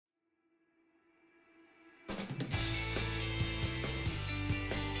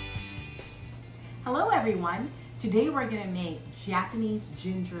Hello everyone. Today we're going to make Japanese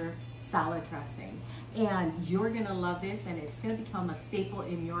ginger salad dressing, and you're going to love this, and it's going to become a staple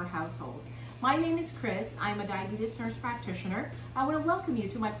in your household. My name is Chris. I'm a diabetes nurse practitioner. I want to welcome you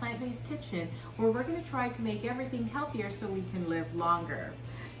to my plant-based kitchen, where we're going to try to make everything healthier so we can live longer.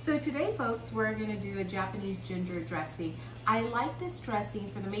 So today, folks, we're going to do a Japanese ginger dressing. I like this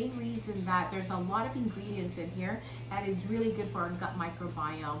dressing for the main reason that there's a lot of ingredients in here that is really good for our gut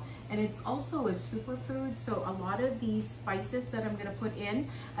microbiome. And it's also a superfood, so a lot of these spices that I'm going to put in,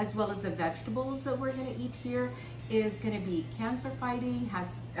 as well as the vegetables that we're going to eat here, is going to be cancer fighting,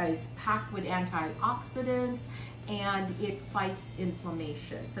 is packed with antioxidants, and it fights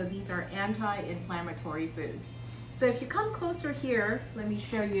inflammation. So these are anti-inflammatory foods. So if you come closer here, let me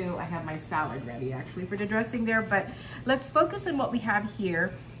show you, I have my salad ready actually for the dressing there, but let's focus on what we have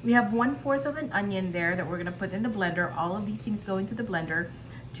here. We have 1/4 of an onion there that we're gonna put in the blender. All of these things go into the blender.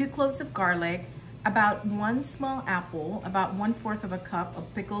 2 cloves of garlic, about 1 small apple, about 1/4 of a cup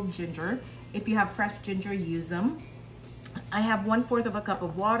of pickled ginger. If you have fresh ginger, use them. I have 1/4 of a cup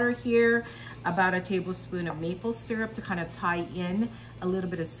of water here, about a tablespoon of maple syrup to kind of tie in a little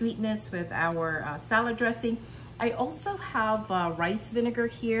bit of sweetness with our salad dressing. I also have rice vinegar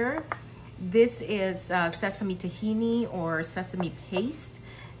here. This is sesame tahini or sesame paste.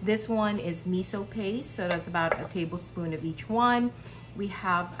 This one is miso paste, so that's about a tablespoon of each one. We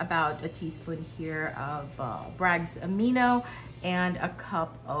have about a teaspoon here of Bragg's Amino and a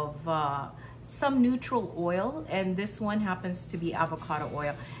cup of some neutral oil, and this one happens to be avocado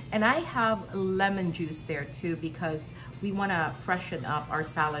oil. And I have lemon juice there too because we want to freshen up our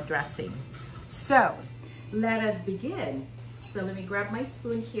salad dressing. So let us begin. So let me grab my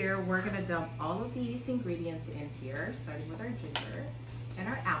spoon here. We're gonna dump all of these ingredients in here, starting with our ginger and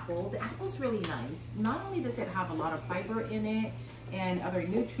our apple. The apple's really nice. Not only does it have a lot of fiber in it and other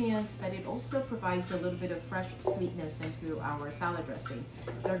nutrients, but it also provides a little bit of fresh sweetness into our salad dressing.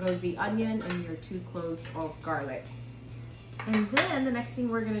 There goes the onion and your 2 cloves of garlic. And then the next thing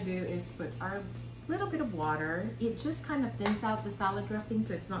we're gonna do is put our little bit of water. It just kind of thins out the salad dressing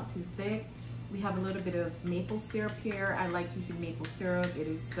so it's not too thick. We have a little bit of maple syrup here. I like using maple syrup. It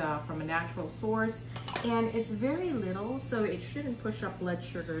is from a natural source, and it's very little, so it shouldn't push up blood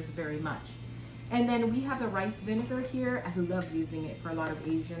sugars very much. And then we have the rice vinegar here. I love using it for a lot of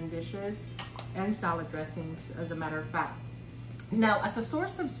Asian dishes and salad dressings, as a matter of fact. Now, as a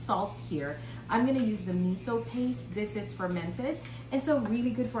source of salt here, I'm gonna use the miso paste. This is fermented, and so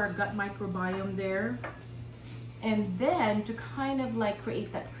really good for our gut microbiome there. And then to kind of like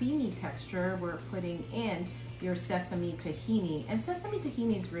create that creamy texture, we're putting in your sesame tahini. And sesame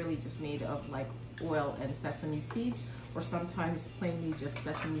tahini is really just made of like oil and sesame seeds, or sometimes plainly just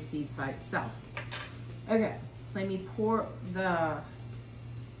sesame seeds by itself. Okay, let me pour the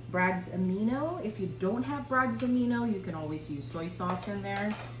Bragg's Amino. If you don't have Bragg's Amino, you can always use soy sauce in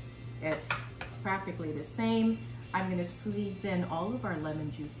there. It's practically the same. I'm gonna squeeze in all of our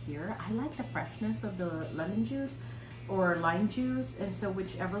lemon juice here. I like the freshness of the lemon juice or lime juice, and so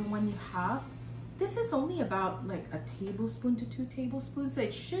whichever one you have. This is only about like a tablespoon to 2 tablespoons, so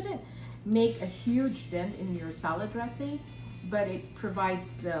it shouldn't make a huge dent in your salad dressing, but it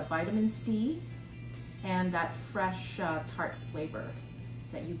provides the vitamin C and that fresh tart flavor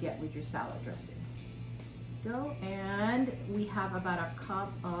that you get with your salad dressing. Go, and we have about a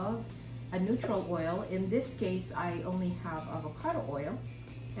cup of a neutral oil. In this case, I only have avocado oil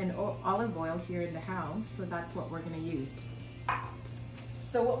and olive oil here in the house, so that's what we're gonna use.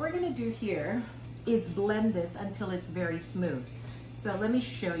 So what we're gonna do here is blend this until it's very smooth. So let me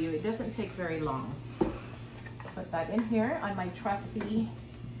show you, it doesn't take very long. Put that in here on my trusty,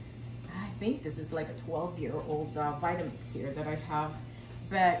 I think this is like a 12-year-old Vitamix here that I have,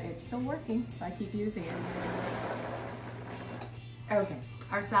 but it's still working, so I keep using it. Okay.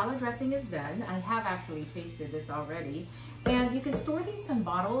 Our salad dressing is done. I have actually tasted this already. And you can store these in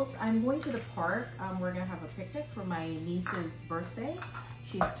bottles. I'm going to the park. We're gonna have a picnic for my niece's birthday.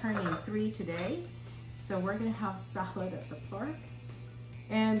 She's turning 3 today. So we're gonna have salad at the park.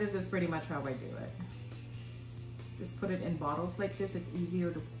 And this is pretty much how I do it. Just put it in bottles like this. It's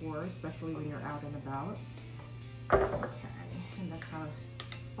easier to pour, especially when you're out and about. Okay, and that's how, as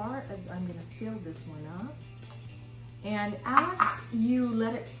far as I'm gonna fill this one up. And as you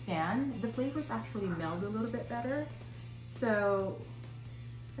let it stand, the flavors actually meld a little bit better. So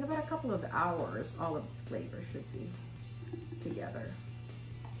in about a couple of hours, all of its flavors should be together.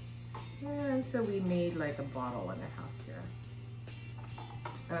 And so we made like a bottle and a half here.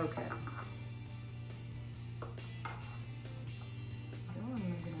 Okay.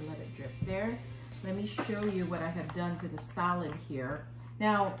 I'm gonna let it drip there. Let me show you what I have done to the salad here.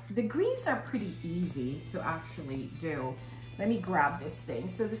 Now, the greens are pretty easy to actually do. Let me grab this thing.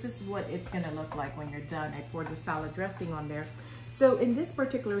 So this is what it's gonna look like when you're done. I poured the salad dressing on there. So in this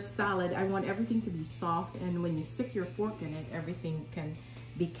particular salad, I want everything to be soft, and when you stick your fork in it, everything can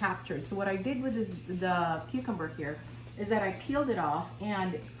be captured. So what I did with the cucumber here is that I peeled it off,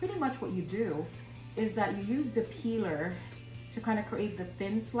 and pretty much what you do is that you use the peeler to kind of create the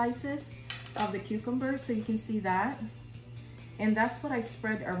thin slices of the cucumber, so you can see that. And that's what I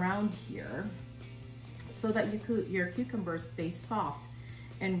spread around here so that your cucumbers stay soft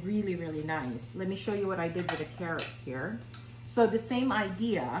and really, really nice. Let me show you what I did with the carrots here. So the same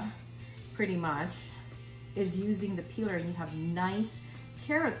idea, pretty much, is using the peeler, and you have nice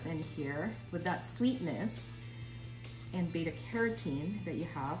carrots in here with that sweetness and beta carotene that you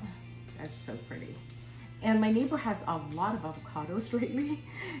have. That's so pretty. And my neighbor has a lot of avocados lately,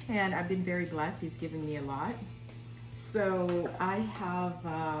 and I've been very blessed. He's given me a lot. So I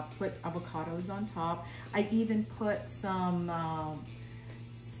have put avocados on top. I even put some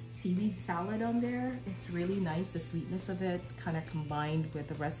seaweed salad on there. It's really nice. The sweetness of it kind of combined with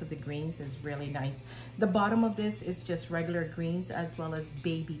the rest of the greens is really nice. The bottom of this is just regular greens as well as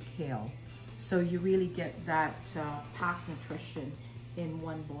baby kale. So you really get that packed nutrition in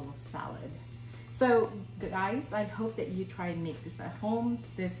one bowl of salad. So guys, I hope that you try and make this at home.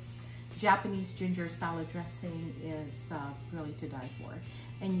 This Japanese ginger salad dressing is really to die for.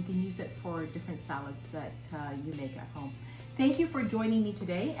 And you can use it for different salads that you make at home. Thank you for joining me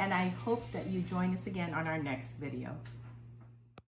today, and I hope that you join us again on our next video.